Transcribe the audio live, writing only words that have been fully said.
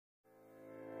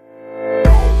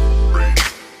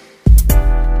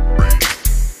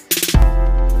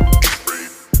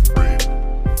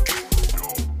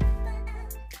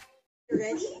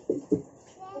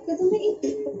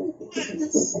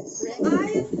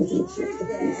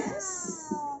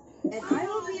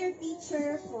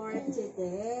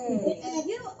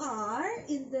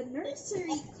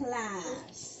nursery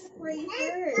class. Pray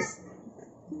first.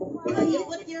 You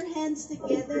put your hands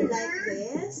together like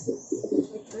this.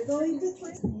 We're going to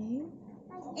pray.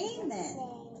 Amen.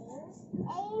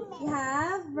 We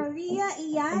have Maria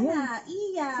Iyana.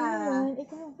 Iya.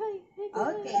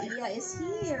 Okay, Iya is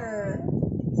here.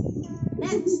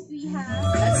 Next, we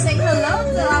have... Let's say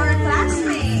hello to our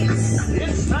classmates.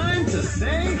 It's time to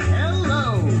say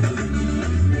hello.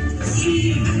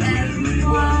 See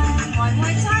everyone. One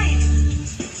more time.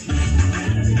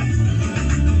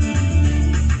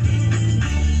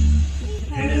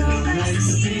 Hello, nice to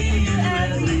see you,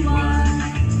 everyone.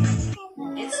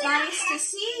 It's nice to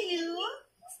see you.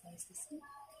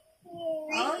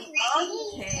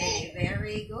 Okay,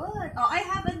 very good. Oh, I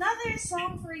have another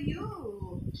song for you.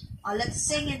 Oh, let's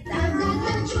sing it down.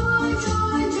 Joy,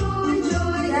 joy, joy,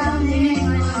 joy, down in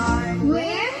my heart.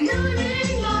 Where? Down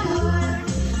in my heart.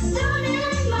 Down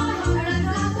in my heart. I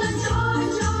got the joy,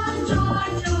 joy, joy,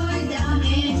 joy, down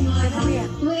in my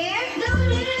heart. Where?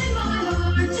 Down in my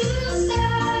heart to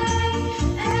stay.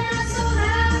 And I'm so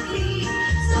happy,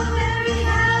 so very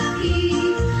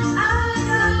happy. I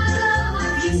got the love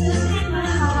of Jesus in my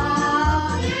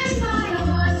heart. In my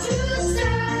heart to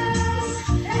stay.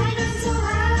 And I'm so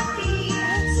happy,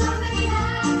 so very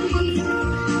happy.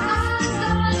 I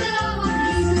got the love of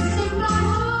Jesus in my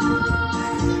heart.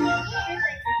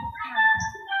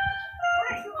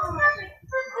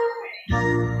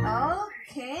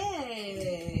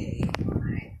 Okay.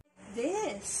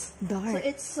 This. Dark. So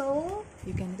it's so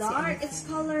You can dark. see It's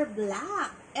color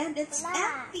black. And it's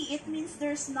empty. It means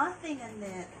there's nothing in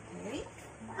it. Okay?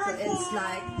 So it's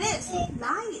like this.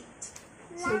 Light.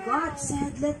 So God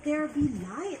said, let there be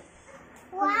light.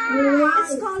 Wow.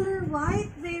 It's color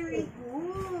white. Very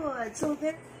good. So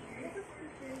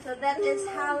that is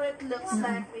how it looks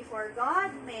like before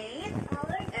God made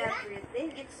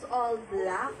everything. It's all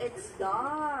black. It's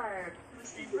dark.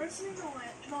 Where's your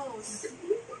nose?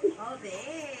 Oh,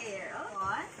 there. Oh,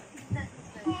 what?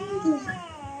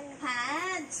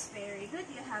 Hands. Very good.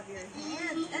 You have your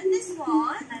hands. And this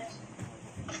one?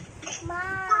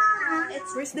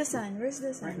 Where's the sun? Where's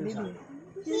the sun, baby?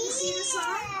 Can you see the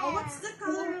sun? Oh, what's the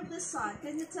color of the sun?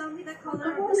 Can you tell me the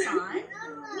color of the sun?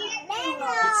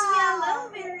 It's yellow.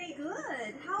 Very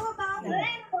good. How about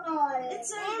it?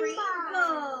 It's a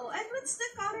rainbow. And what's the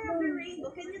color of the rainbow?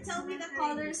 Can you tell me the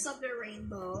colors of the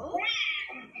rainbow?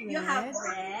 You have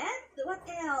red. What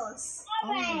else?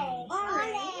 Orange.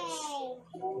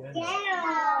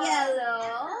 Yellow.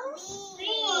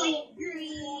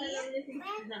 Green.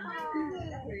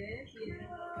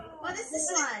 What is this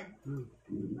one?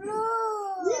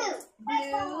 Blue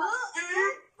and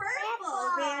purple.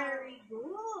 Very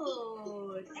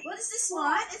good. What is this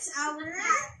one? It's our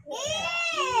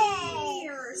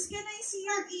ears. Can I see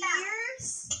your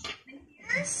ears?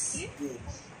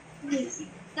 Ears?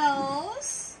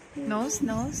 Nose. Nose,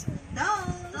 nose.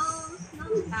 Nose.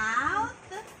 Mouth.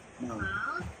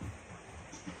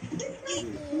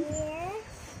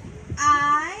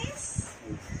 Eyes.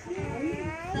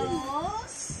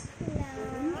 Nose.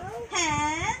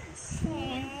 Hands.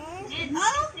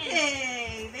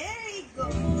 Okay, very good.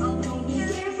 Be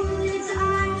careful with his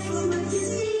eyes for what you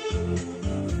see.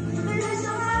 There's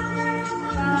no power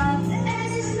above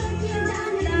as he's looking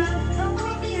down below.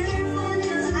 Oh, be careful with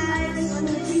his eyes for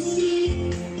what you see.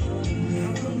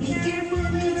 Oh, be careful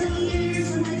with his ears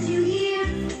for what you hear.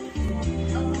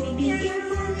 Oh, be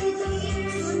careful with his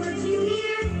ears for what you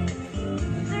hear.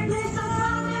 There's no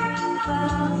power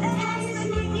above as he's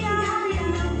looking down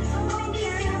below. Oh, be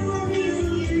careful with his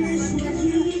ears for what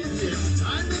you hear. It's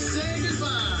time to say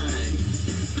goodbye.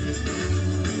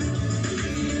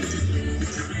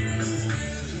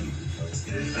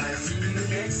 Goodbye, see you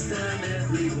next time,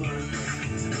 everyone.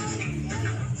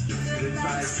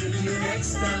 Goodbye, see you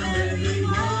next time,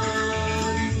 everyone.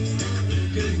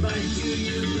 Goodbye to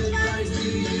you, goodbye to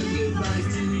you, goodbye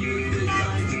to you,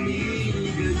 goodbye to me.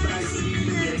 Goodbye, see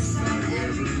you next time,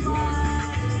 everyone.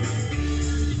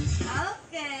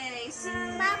 Okay, see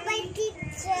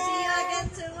you again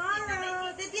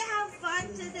tomorrow. Did you have fun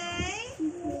today?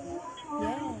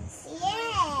 Yes.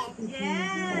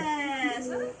 Yes.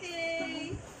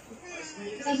 Okay.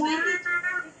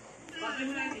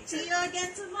 See you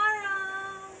again tomorrow.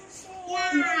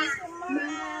 Yes.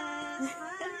 Bye.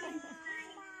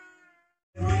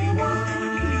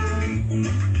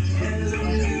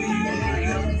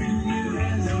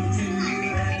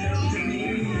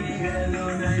 Hello,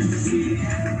 nice to see you,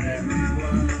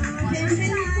 everyone.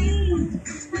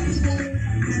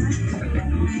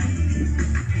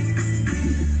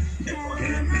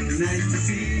 Nice to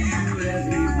see you,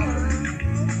 everyone.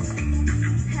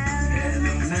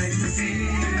 Hello, nice to see you,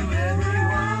 everyone.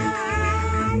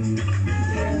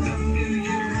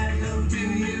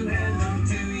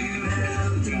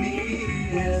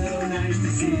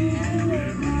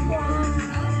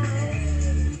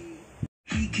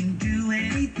 He can do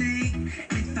anything.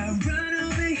 If I run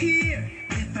over here,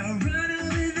 if I run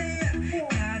over there,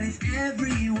 God is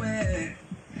everywhere.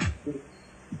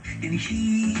 And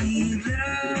He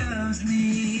loves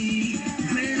me.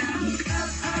 When I look up,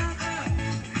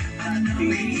 I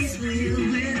know He's real.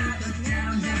 When I look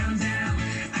down,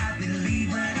 I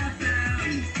believe what I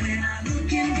found. When I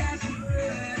look in God's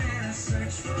word and I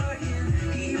search for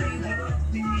Him, He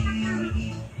rewards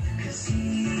me. 'Cause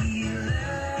He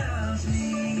loves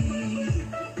me.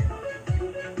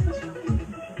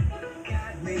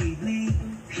 God made me,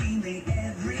 He made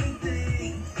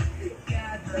everything.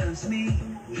 God loves me,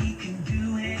 He can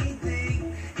do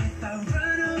anything. If I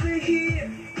run over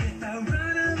here, if I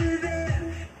run over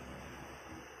there,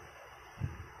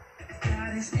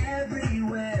 God is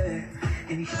everywhere.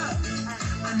 And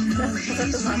I know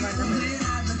He's real. When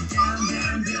I look down,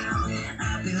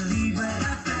 I believe what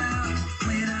I found.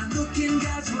 When I look in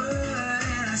God's word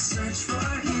and I search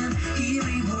for Him, He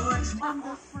rewards me. On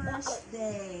the first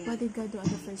day. What did God do on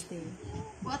the first day?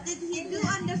 What did He do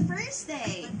on the first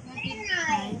day?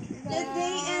 The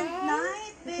day and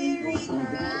night. Very good. So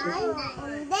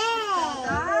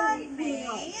God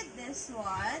made this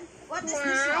one. What is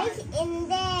this one?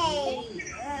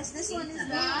 Yes, this one is the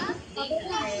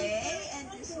day,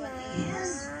 and this one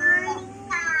is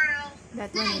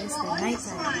That one is the this night one.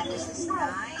 time. This is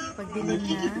night. Pagdilim na,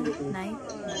 night.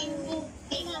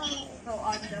 So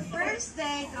on the first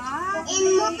day, God In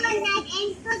made morning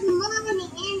and good morning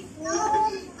and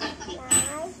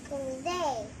good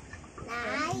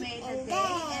God made the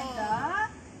day and the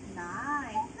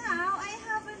night. Now I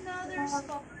have another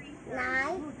story for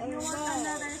you. Do you want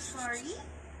another story?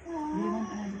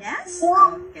 Yes?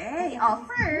 Okay.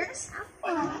 First,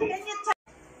 can you tell?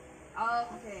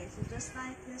 Okay, so just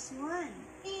like this one.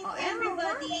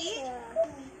 Everybody,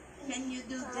 can you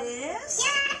do this?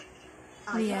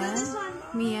 You do this one.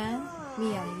 Mia,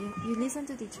 you listen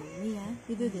to teacher. Mia,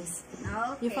 you do this.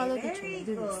 Okay, You follow teacher. very You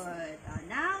do this. good.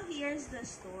 Now here's the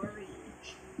story.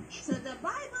 So the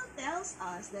Bible tells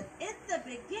us that in the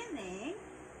beginning,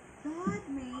 God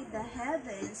made the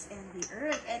heavens and the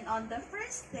earth. And on the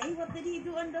first day, what did He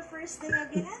do on the first day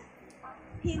again?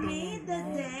 He made the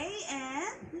day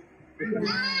and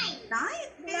night.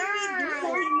 Very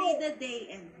good. He made the day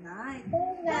and night.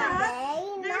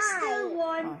 But there's still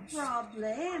one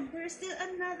problem. There's still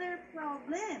another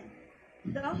problem.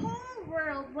 The whole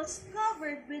world was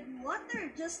covered with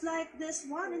water, just like this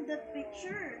one in the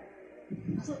picture.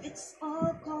 So it's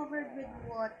all covered with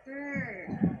water.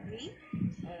 Okay?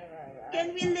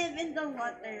 Can we live in the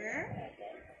water?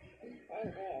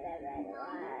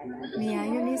 Mia,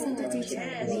 you listen to teacher.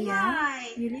 Yes. Mia,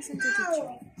 Why? you listen to teacher.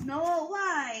 No,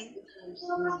 why?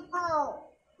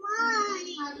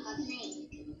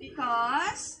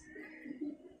 Because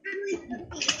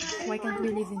Why can't we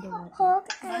live in the water?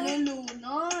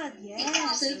 malulunod.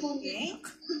 Yes. Okay.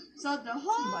 So the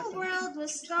whole world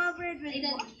was covered with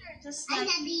water, just like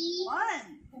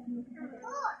one.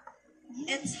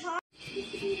 It's hard.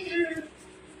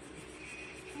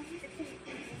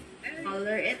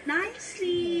 Color it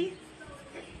nicely.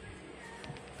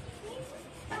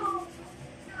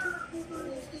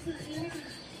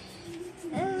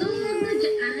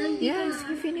 Yes,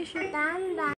 you finish it.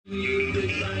 You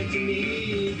goodbye to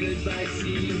me, goodbye,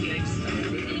 see you next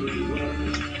time,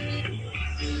 everyone.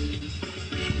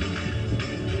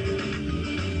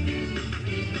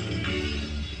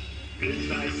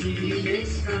 Goodbye, see you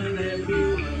next time,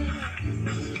 everyone.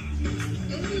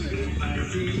 Goodbye,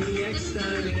 see you next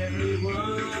time,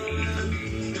 everyone.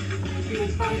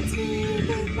 Goodbye to you,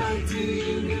 goodbye to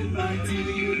you, goodbye to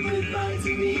you, goodbye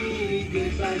to me,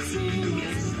 goodbye, see you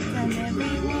next time,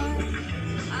 everyone.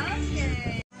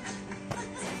 Okay.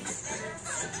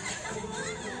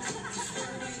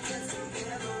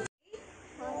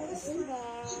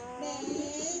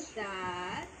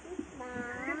 That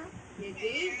you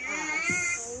gave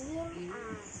us.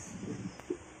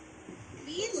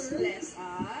 Please bless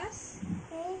us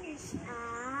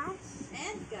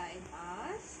and guide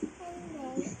us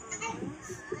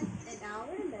in our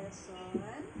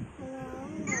lesson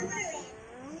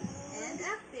and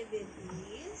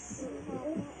activities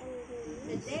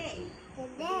today.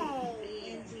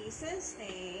 In Jesus'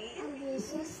 name,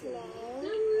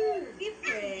 we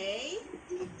pray.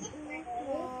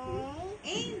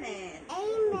 Amen.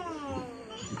 Amen.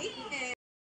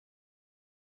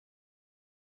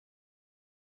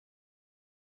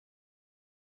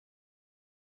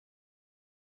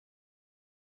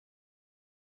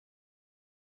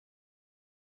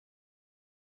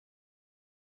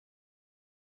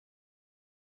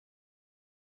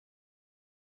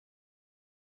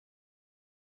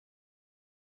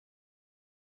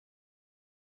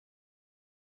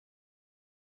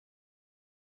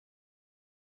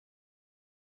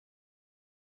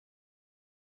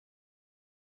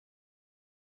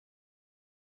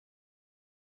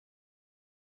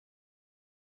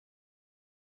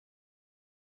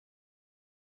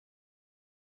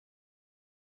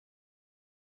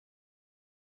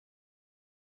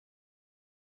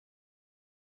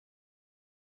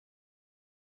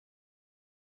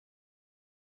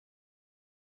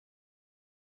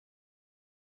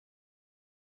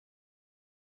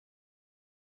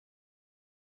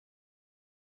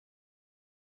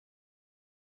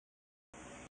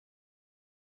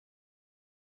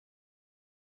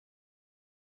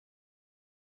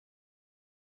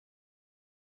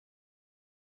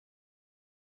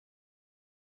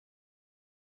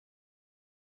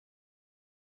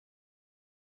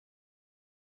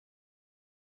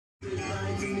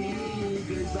 to me.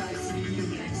 Goodbye, see you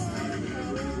next time,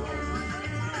 everyone.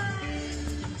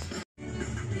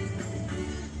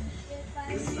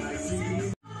 Goodbye, see you.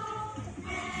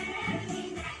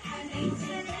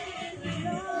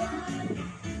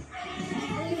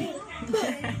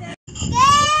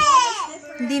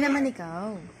 Hindi naman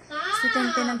ikaw. Si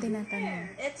Tempe ang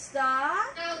tinatanong. It's the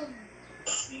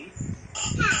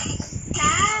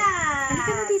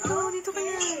Halika na dito. Dito ka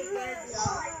na.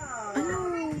 Ano?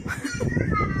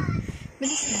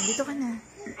 Bilis na. Dito ka na.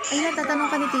 Ayun, tatanong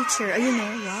ka ni teacher. Ayun o.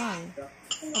 Wow.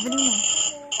 Abali mo.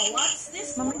 what's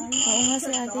this? Mama, oo nga si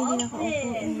ate. Hindi nakaupo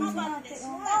eh.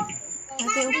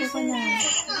 Ate, upo ka na.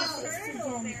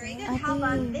 Ate,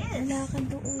 wala ka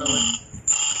doon.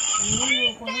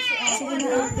 Sige na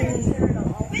ate.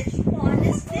 Which one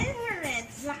is different?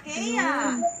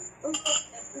 Zakea.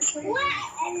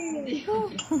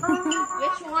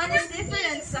 Which one is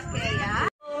different, Zakea?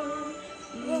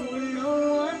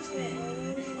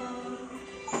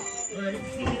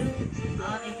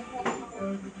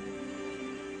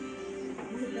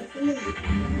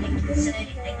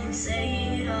 They can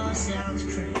say it all sounds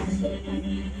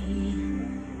crazy.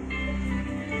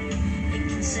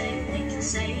 They can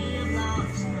say I've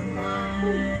lost my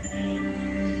mind.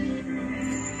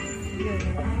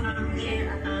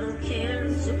 I don't care,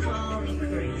 so call me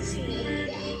crazy.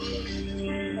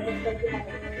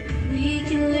 We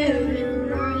can live in a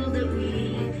world that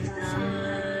we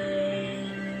design.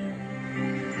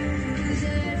 'Cause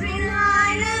every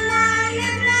line,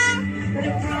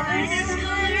 the brightest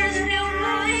colors fill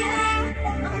my head.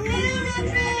 I'm in a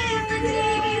dream that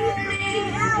keeps me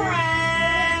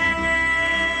awake.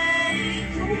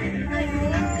 Like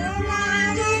the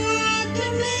light to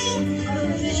me, a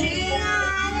vision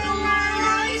of the world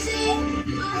I see.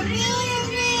 A million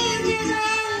dreams is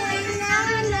always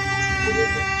not late.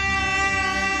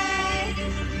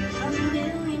 A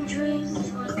million dreams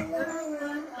for the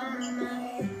world I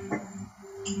made.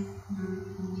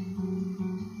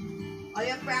 Are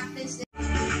you practicing?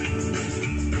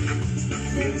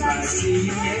 Goodbye, see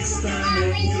you next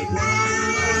time, everyone.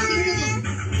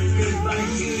 Goodbye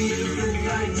to you,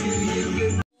 goodbye to you,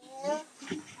 goodbye.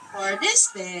 For this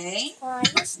day For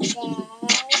this day,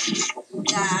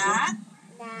 that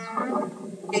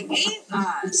they gave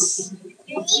us,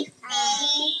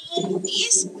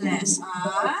 please bless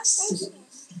us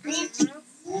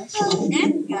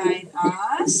and guide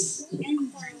us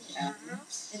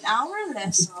in our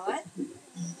lesson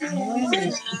and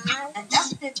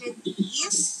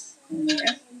activities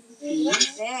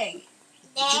today.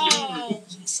 In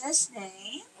Jesus'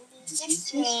 name,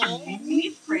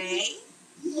 we pray.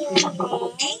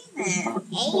 Amen.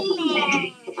 Amen.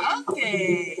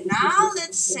 Okay, now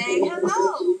let's say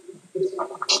hello.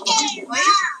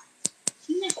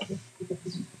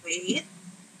 Wait.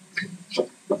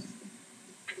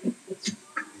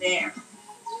 There.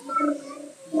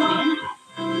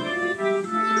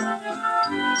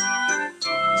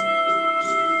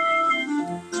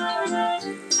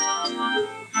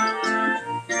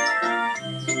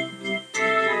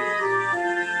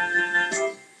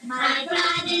 My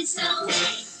God is so big,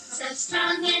 so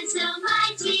strong and so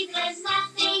mighty, there's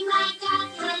nothing my God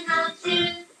cannot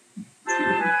do.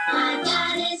 My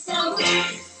God is so big,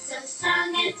 so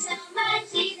strong and so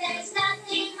mighty, there's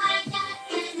nothing my God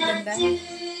cannot do.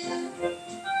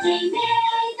 He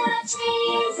made the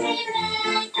trees, he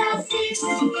made the seas,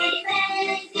 he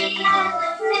made the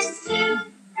elephants too.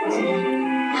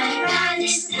 My God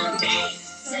is so big,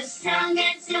 so strong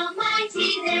and so mighty,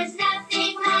 there's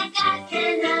nothing my God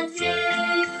cannot do.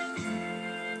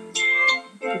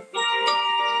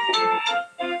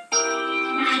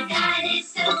 My God is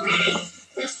so big,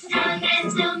 so strong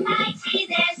and so mighty,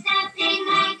 there's nothing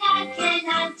my God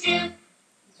cannot do.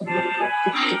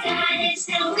 My God is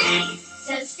so big,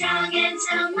 so strong and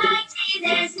so mighty,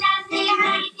 there's nothing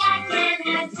my God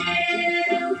cannot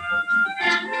do.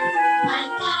 My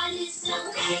God is so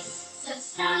big, so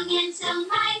strong and so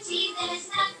mighty, there's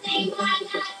nothing my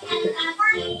God cannot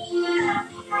do.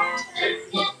 There's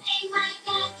nothing my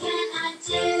God cannot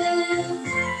do.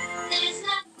 There's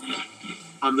nothing.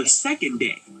 On the second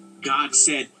day, God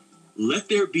said, "Let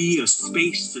there be a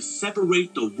space to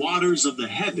separate the waters of the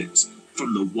heavens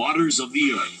from the waters of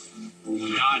the earth."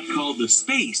 God called the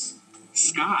space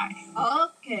sky.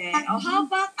 Okay. Oh, how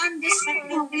about on the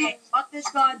second day? What did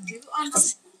God do on the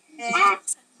second day?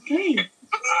 Okay.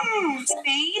 He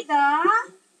made the...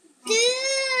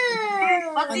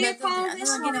 What do you call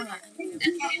this one?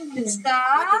 It's the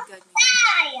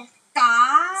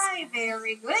sky.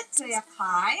 Very good. So,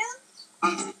 Kyle.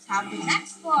 Let's have the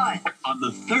next one. On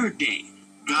the third day,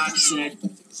 God said,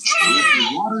 "Let the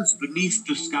waters beneath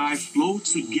the sky flow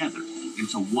together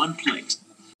into one place."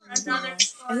 Another Ayun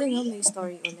story. nga, may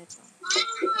story ulit.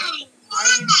 Are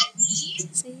you ready?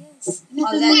 Say yes.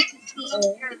 Oh, let's see.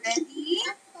 You're ready?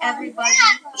 Everybody.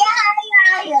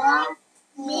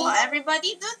 Oh,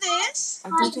 everybody do this.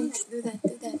 Do this, do that,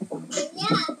 do that.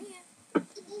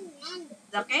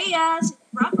 Okay, yes.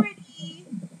 Properly.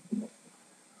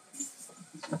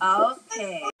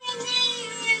 Okay.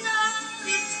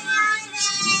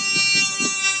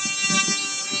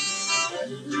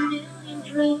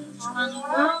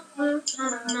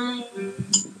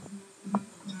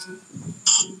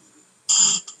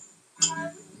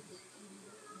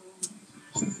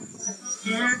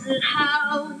 There's a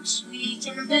house we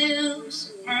can build,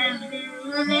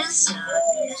 heaven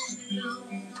inside too.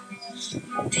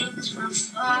 Things from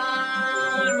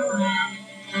far away.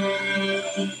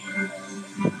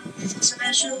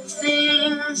 Special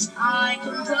things I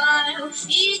compile,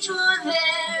 each one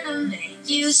there to make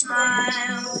you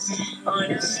smile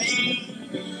on a rainy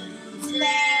day.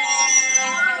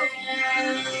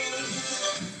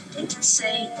 They can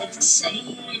say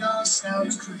it all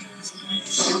sounds crazy.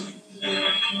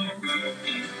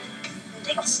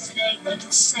 They can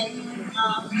say it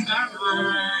all our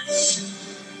lives.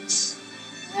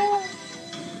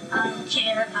 I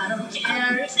don't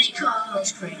care if they call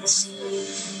us crazy.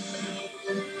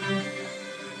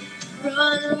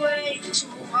 Run away to a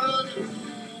world that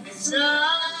we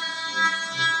design.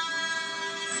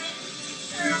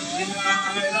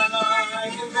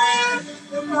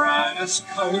 The brightest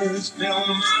colors fill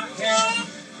my head.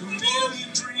 A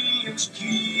million dreams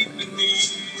keeping me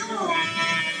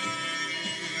awake.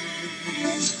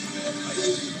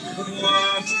 I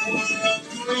want the world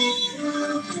to be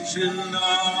vision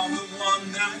of the one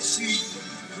I see.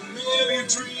 A million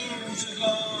dreams is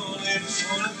all it's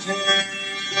gonna take.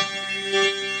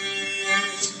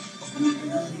 A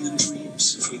million dreams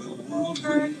for the world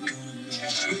we're gonna make.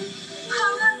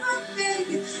 However big,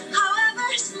 however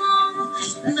small,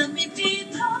 let me be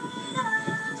part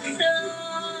of it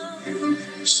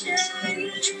all. Share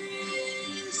your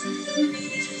dreams with me.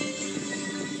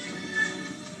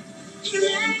 You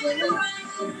may be right,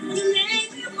 you may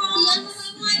be wrong,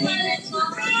 but it's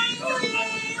not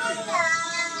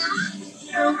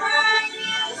you're right,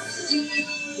 you see.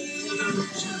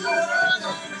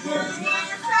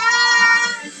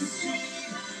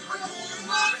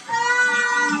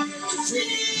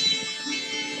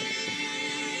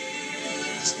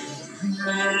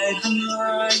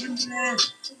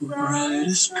 The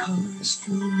brightest colors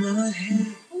fill my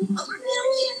head. A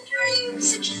million dreams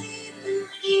are keeping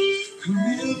me. A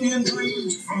million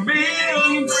dreams, a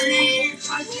million dreams.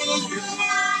 I think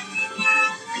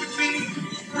could be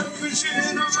a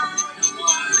vision of the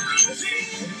one I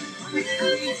see. A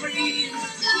million dreams.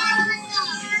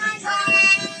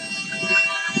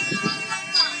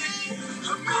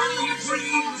 A million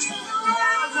dreams for the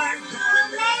world we're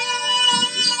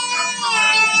gonna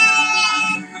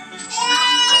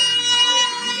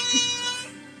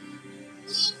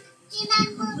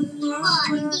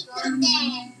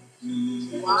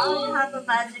Wow, you have a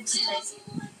magic stick.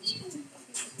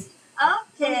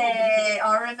 Okay,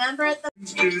 or remember at the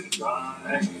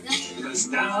goodbye, 'cause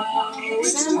now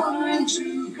it's time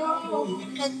to go.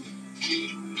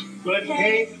 But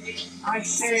hey, I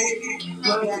say,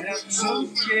 but that's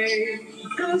okay,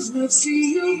 'cause we'll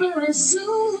see you very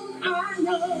soon, I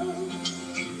know.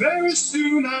 Very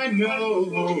soon, I know.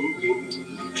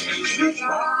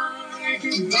 Goodbye,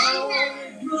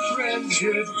 goodbye, good friends,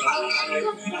 goodbye.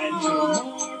 And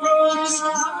tomorrow's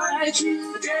high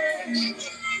today.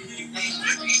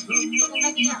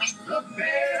 The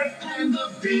bear and the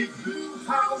big blue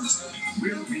house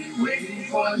will be waiting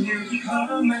for you to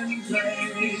come and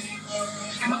play.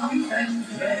 Come and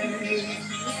play.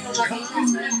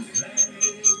 Come and play.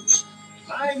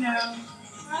 Bye now.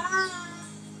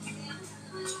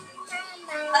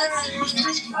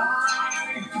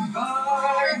 Goodbye,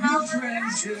 goodbye, good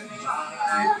friends,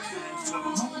 goodbye. And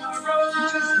tomorrow's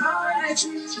high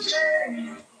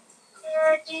today.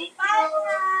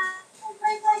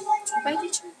 Bye,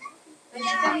 teacher.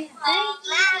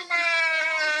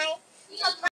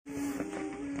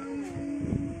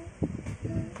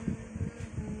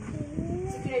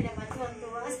 Sige naman,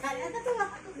 tuwa-tuwa. Natuwa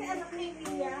ako kay anak ni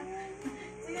Miya.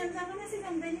 Sinanda ko na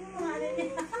sinandan yung mga ano niya.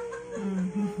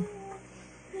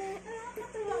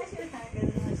 Natuwa siya.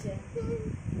 Ganun siya.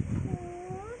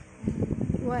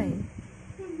 Why?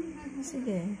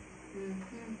 Sige.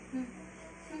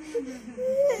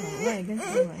 Why?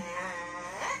 Ganito why?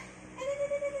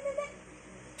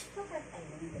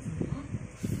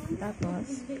 Tapos?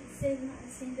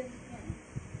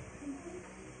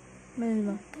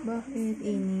 Malma. Bakit?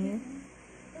 Init?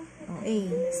 Oh, A.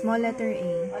 Small letter A.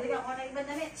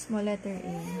 Small letter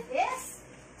A. Yes.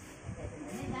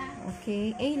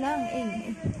 Okay. A lang. A.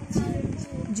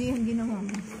 G ang ginawa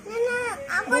mo.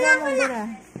 Ako Bura na, mo, ako na. bura.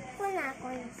 Ako na, ako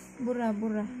na. Bura,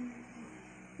 bura.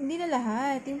 Hindi na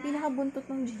lahat. Yung pinakabuntot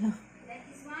ng G lang.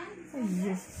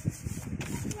 Ayun.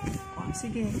 Oh,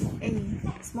 sige. A.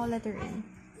 Small letter A.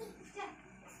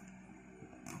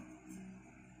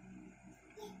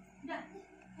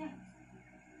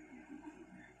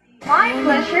 My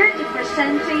pleasure to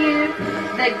present to you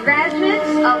the graduates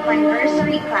of my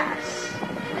nursery class.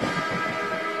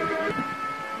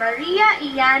 Maria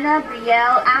Iana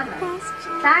Brielle Amos,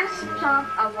 Fast Chomp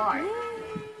Award.